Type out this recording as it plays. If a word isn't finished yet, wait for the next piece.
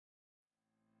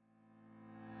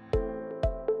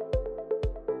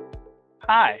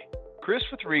Hi, Chris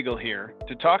with Regal here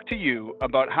to talk to you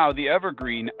about how the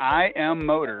Evergreen IM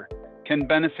motor can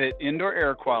benefit indoor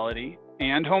air quality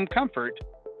and home comfort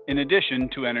in addition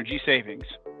to energy savings.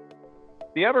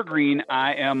 The Evergreen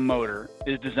IM motor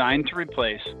is designed to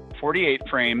replace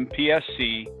 48-frame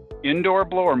PSC indoor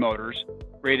blower motors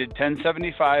rated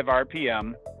 1075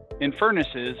 RPM in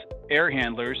furnaces, air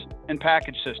handlers, and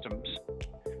package systems.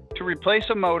 To replace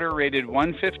a motor rated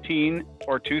 115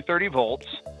 or 230 volts,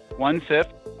 1/5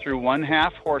 through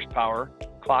 1/2 horsepower,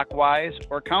 clockwise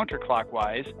or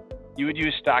counterclockwise, you would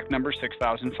use stock number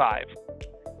 6005.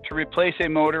 To replace a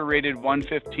motor rated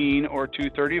 115 or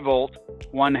 230 volt,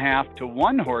 1/2 to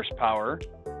 1 horsepower,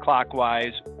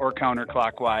 clockwise or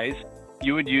counterclockwise,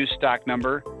 you would use stock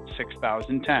number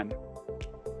 6010.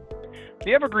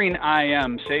 The Evergreen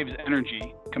IM saves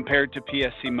energy compared to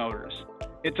PSC motors.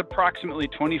 It's approximately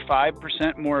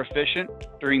 25% more efficient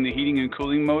during the heating and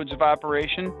cooling modes of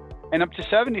operation, and up to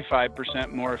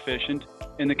 75% more efficient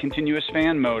in the continuous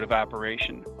fan mode of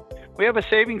operation. We have a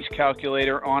savings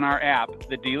calculator on our app,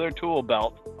 the Dealer Tool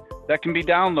Belt, that can be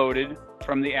downloaded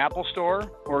from the Apple Store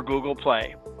or Google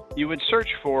Play. You would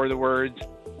search for the words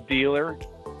Dealer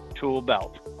Tool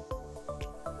Belt.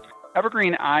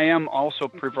 Evergreen IM also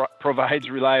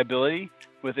provides reliability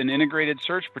with an integrated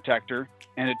surge protector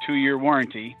and a 2-year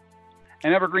warranty.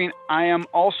 And Evergreen IM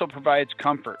also provides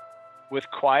comfort with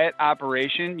quiet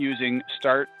operation using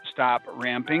start-stop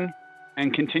ramping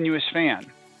and continuous fan.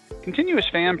 Continuous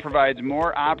fan provides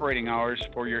more operating hours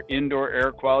for your indoor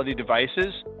air quality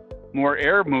devices, more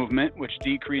air movement, which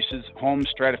decreases home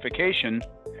stratification,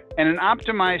 and an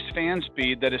optimized fan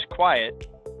speed that is quiet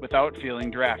without feeling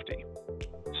drafty.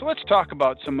 So let's talk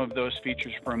about some of those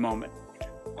features for a moment.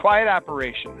 Quiet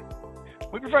operation.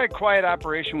 We provide quiet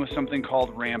operation with something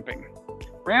called ramping.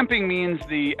 Ramping means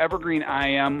the Evergreen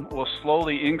IM will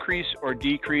slowly increase or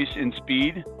decrease in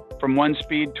speed from one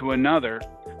speed to another,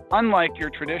 unlike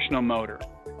your traditional motor.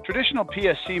 Traditional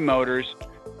PSC motors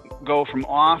go from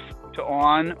off to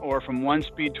on or from one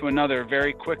speed to another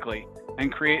very quickly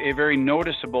and create a very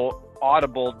noticeable,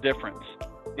 audible difference.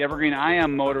 The Evergreen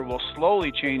IM motor will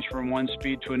slowly change from one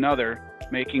speed to another,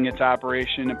 making its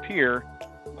operation appear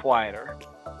quieter.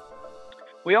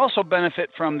 We also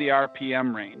benefit from the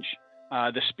RPM range,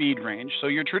 the speed range. So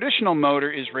your traditional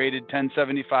motor is rated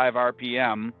 1075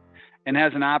 RPM and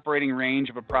has an operating range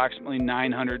of approximately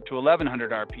 900 to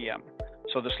 1100 RPM.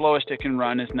 So the slowest it can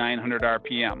run is 900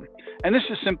 RPM. And this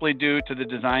is simply due to the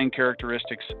design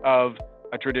characteristics of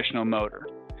a traditional motor.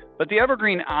 But the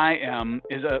Evergreen IM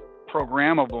is a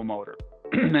programmable motor,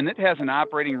 and it has an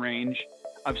operating range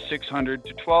of 600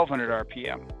 to 1200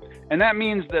 RPM. And that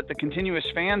means that the continuous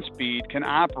fan speed can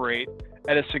operate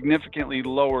at a significantly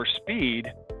lower speed,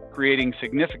 creating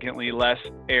significantly less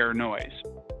air noise.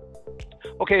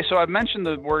 Okay, so I've mentioned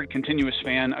the word continuous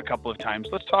fan a couple of times.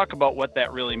 Let's talk about what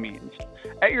that really means.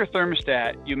 At your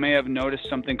thermostat, you may have noticed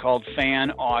something called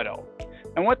fan auto.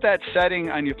 And what that setting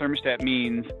on your thermostat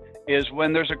means is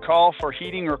when there's a call for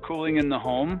heating or cooling in the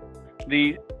home,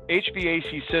 the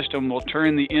HVAC system will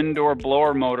turn the indoor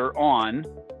blower motor on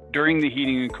during the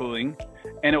heating and cooling,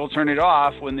 and it will turn it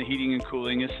off when the heating and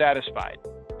cooling is satisfied.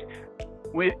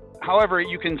 However,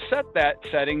 you can set that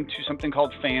setting to something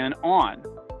called fan on.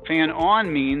 Fan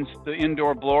on means the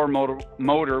indoor blower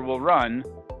motor will run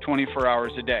 24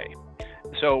 hours a day.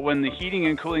 So when the heating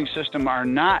and cooling system are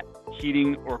not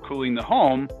heating or cooling the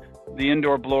home, the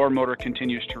indoor blower motor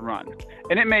continues to run.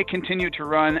 And it may continue to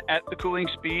run at the cooling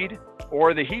speed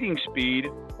or the heating speed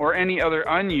or any other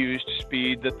unused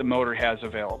speed that the motor has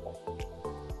available.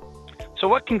 So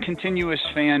what can continuous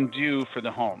fan do for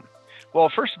the home? Well,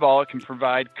 first of all, it can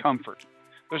provide comfort.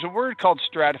 There's a word called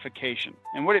stratification,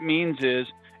 and what it means is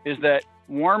that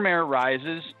warm air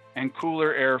rises and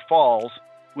cooler air falls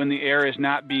when the air is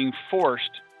not being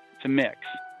forced to mix.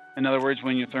 In other words,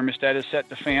 when your thermostat is set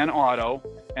to fan auto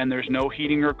and there's no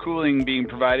heating or cooling being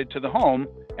provided to the home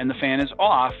and the fan is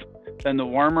off, then the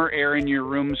warmer air in your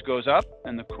rooms goes up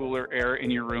and the cooler air in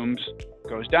your rooms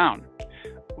goes down.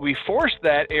 We force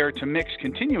that air to mix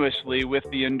continuously with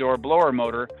the indoor blower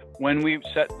motor when we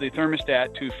set the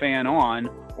thermostat to fan on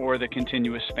or the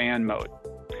continuous fan mode.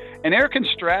 And air can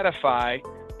stratify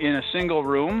in a single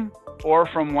room or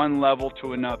from one level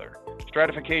to another.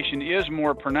 Stratification is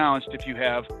more pronounced if you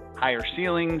have higher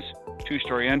ceilings,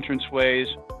 two-story entranceways,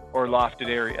 or lofted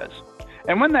areas.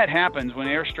 And when that happens, when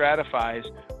air stratifies,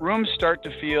 rooms start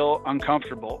to feel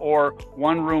uncomfortable, or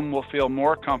one room will feel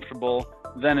more comfortable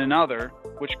than another,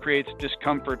 which creates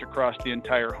discomfort across the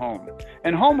entire home.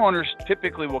 And homeowners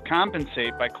typically will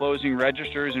compensate by closing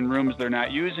registers in rooms they're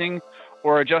not using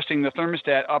or adjusting the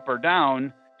thermostat up or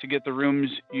down to get the rooms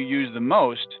you use the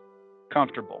most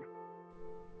comfortable.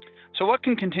 So what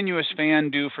can continuous fan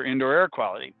do for indoor air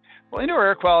quality? Well, indoor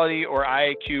air quality, or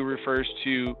IAQ, refers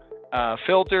to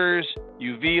filters,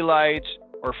 UV lights,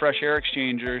 or fresh air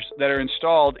exchangers that are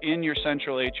installed in your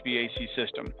central HVAC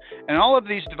system. And all of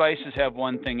these devices have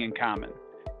one thing in common.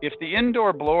 If the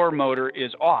indoor blower motor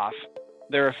is off,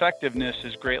 their effectiveness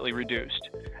is greatly reduced.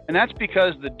 And that's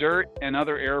because the dirt and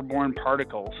other airborne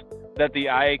particles that the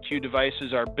IAQ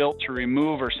devices are built to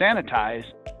remove or sanitize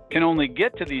can only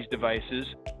get to these devices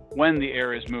when the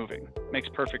air is moving. Makes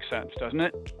perfect sense, doesn't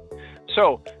it?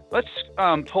 So let's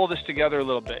pull this together a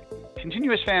little bit.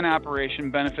 Continuous fan operation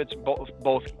benefits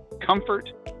both comfort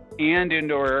and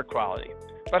indoor air quality.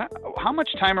 But how much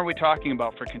time are we talking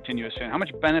about for continuous fan? How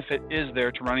much benefit is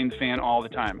there to running the fan all the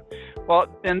time? Well,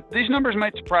 and these numbers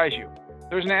might surprise you.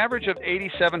 There's an average of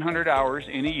 8,700 hours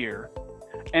in a year.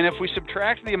 And if we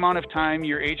subtract the amount of time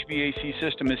your HVAC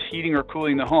system is heating or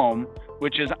cooling the home,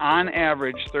 which is on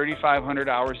average 3,500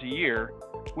 hours a year,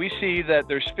 we see that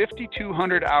there's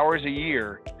 5,200 hours a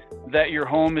year that your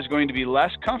home is going to be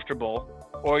less comfortable,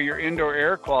 or your indoor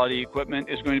air quality equipment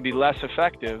is going to be less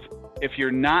effective if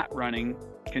you're not running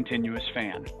continuous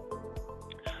fan.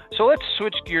 So let's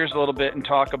switch gears a little bit and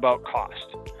talk about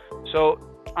cost. So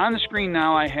on the screen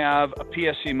now I have a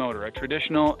PSC motor, a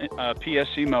traditional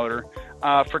PSC motor.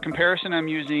 For comparison, I'm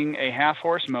using a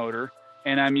half-horse motor,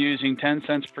 and I'm using 10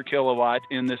 cents per kilowatt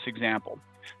in this example.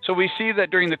 So we see that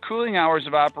during the cooling hours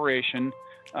of operation,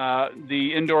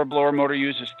 the indoor blower motor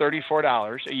uses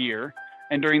 $34 a year,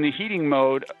 and during the heating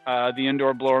mode, the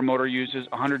indoor blower motor uses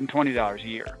 $120 a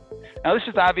year. Now, this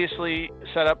is obviously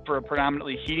set up for a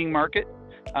predominantly heating market,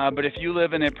 but if you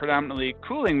live in a predominantly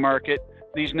cooling market,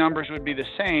 these numbers would be the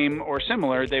same or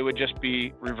similar. They would just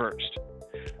be reversed.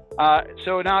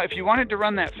 So now, if you wanted to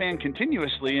run that fan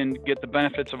continuously and get the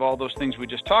benefits of all those things we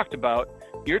just talked about,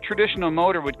 your traditional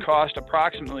motor would cost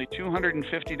approximately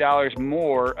 $250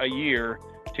 more a year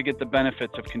to get the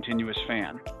benefits of continuous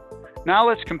fan. Now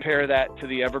let's compare that to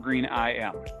the Evergreen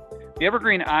IM. The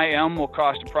Evergreen IM will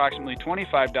cost approximately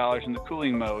 $25 in the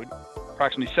cooling mode,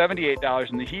 approximately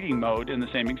 $78 in the heating mode in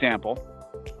the same example.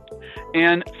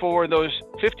 And for those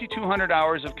 5,200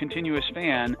 hours of continuous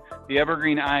fan, the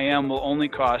Evergreen IM will only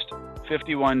cost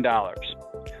 $51.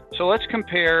 So let's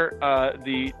compare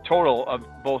the total of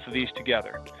both of these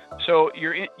together. So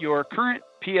your current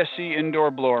PSC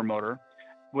indoor blower motor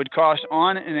would cost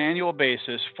on an annual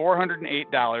basis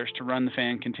 $408 to run the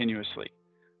fan continuously.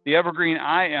 The Evergreen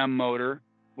IM motor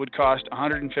would cost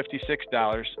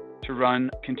 $156 to run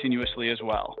continuously as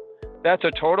well. That's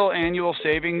a total annual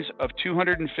savings of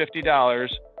 $250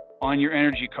 on your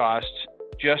energy costs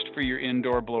just for your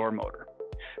indoor blower motor.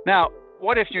 Now,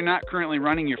 what if you're not currently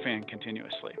running your fan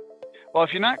continuously? Well,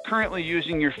 if you're not currently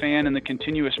using your fan in the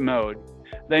continuous mode,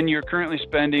 then you're currently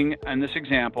spending, in this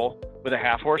example, with a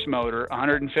half-horse motor,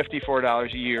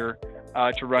 $154 a year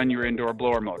to run your indoor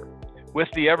blower motor. With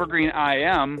the Evergreen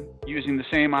IM, using the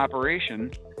same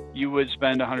operation, you would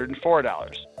spend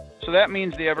 $104. So that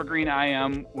means the Evergreen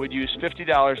IM would use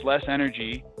 $50 less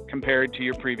energy compared to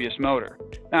your previous motor.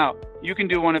 Now, you can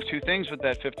do one of two things with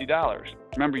that $50.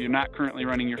 Remember, you're not currently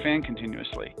running your fan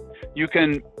continuously. You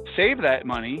can save that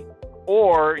money,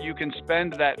 or you can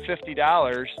spend that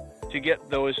 $50 to get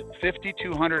those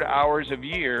 5,200 hours a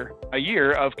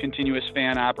year of continuous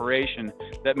fan operation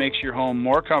that makes your home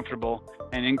more comfortable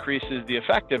and increases the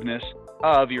effectiveness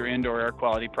of your indoor air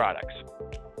quality products.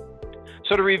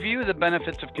 So to review the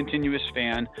benefits of continuous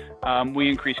fan, we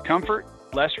increase comfort,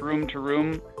 less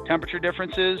room-to-room temperature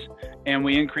differences, and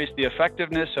we increase the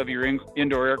effectiveness of your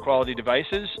indoor air quality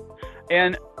devices.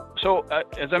 And so,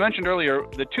 as I mentioned earlier,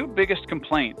 the two biggest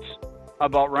complaints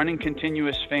about running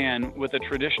continuous fan with a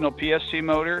traditional PSC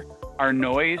motor are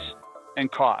noise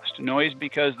and cost. Noise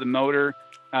because the motor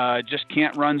just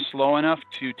can't run slow enough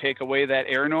to take away that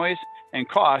air noise, and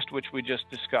cost, which we just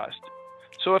discussed.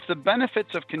 So if the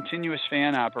benefits of continuous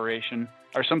fan operation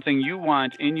are something you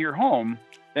want in your home,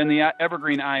 then the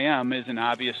Evergreen IM is an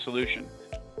obvious solution.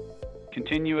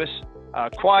 Continuous,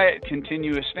 quiet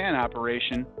continuous fan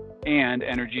operation and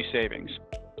energy savings.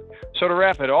 So to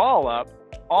wrap it all up,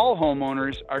 all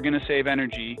homeowners are going to save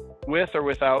energy with or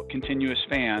without continuous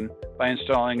fan by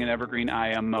installing an Evergreen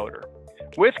IM motor.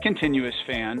 With continuous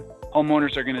fan,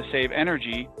 homeowners are going to save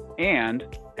energy and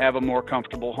have a more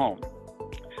comfortable home.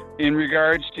 In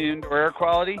regards to indoor air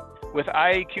quality, with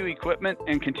IAQ equipment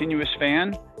and continuous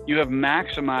fan, you have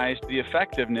maximized the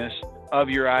effectiveness of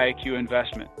your IAQ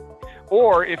investment.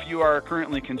 Or if you are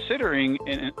currently considering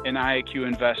an IAQ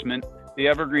investment, the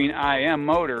Evergreen IM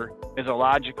motor is a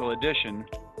logical addition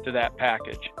to that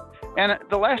package. And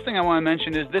the last thing I want to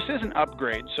mention is this is an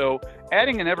upgrade. So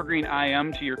adding an Evergreen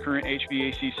IM to your current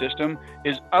HVAC system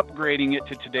is upgrading it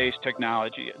to today's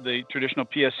technology. The traditional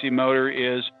PSC motor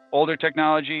is older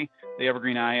technology. The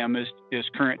Evergreen IM is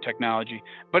current technology.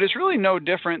 But it's really no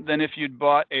different than if you'd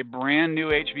bought a brand new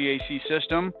HVAC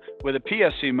system with a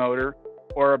PSC motor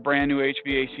or a brand new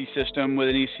HVAC system with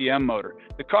an ECM motor.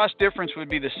 The cost difference would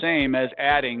be the same as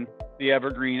adding the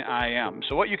Evergreen IM.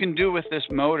 So what you can do with this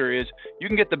motor is you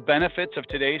can get the benefits of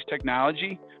today's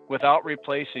technology without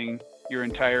replacing your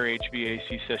entire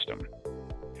HVAC system.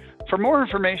 For more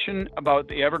information about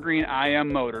the Evergreen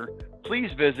IM motor,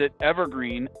 please visit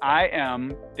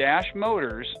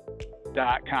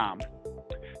evergreenim-motors.com.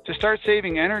 To start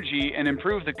saving energy and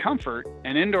improve the comfort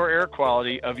and indoor air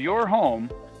quality of your home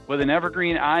with an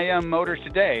Evergreen IM motor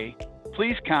today,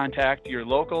 please contact your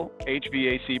local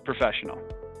HVAC professional.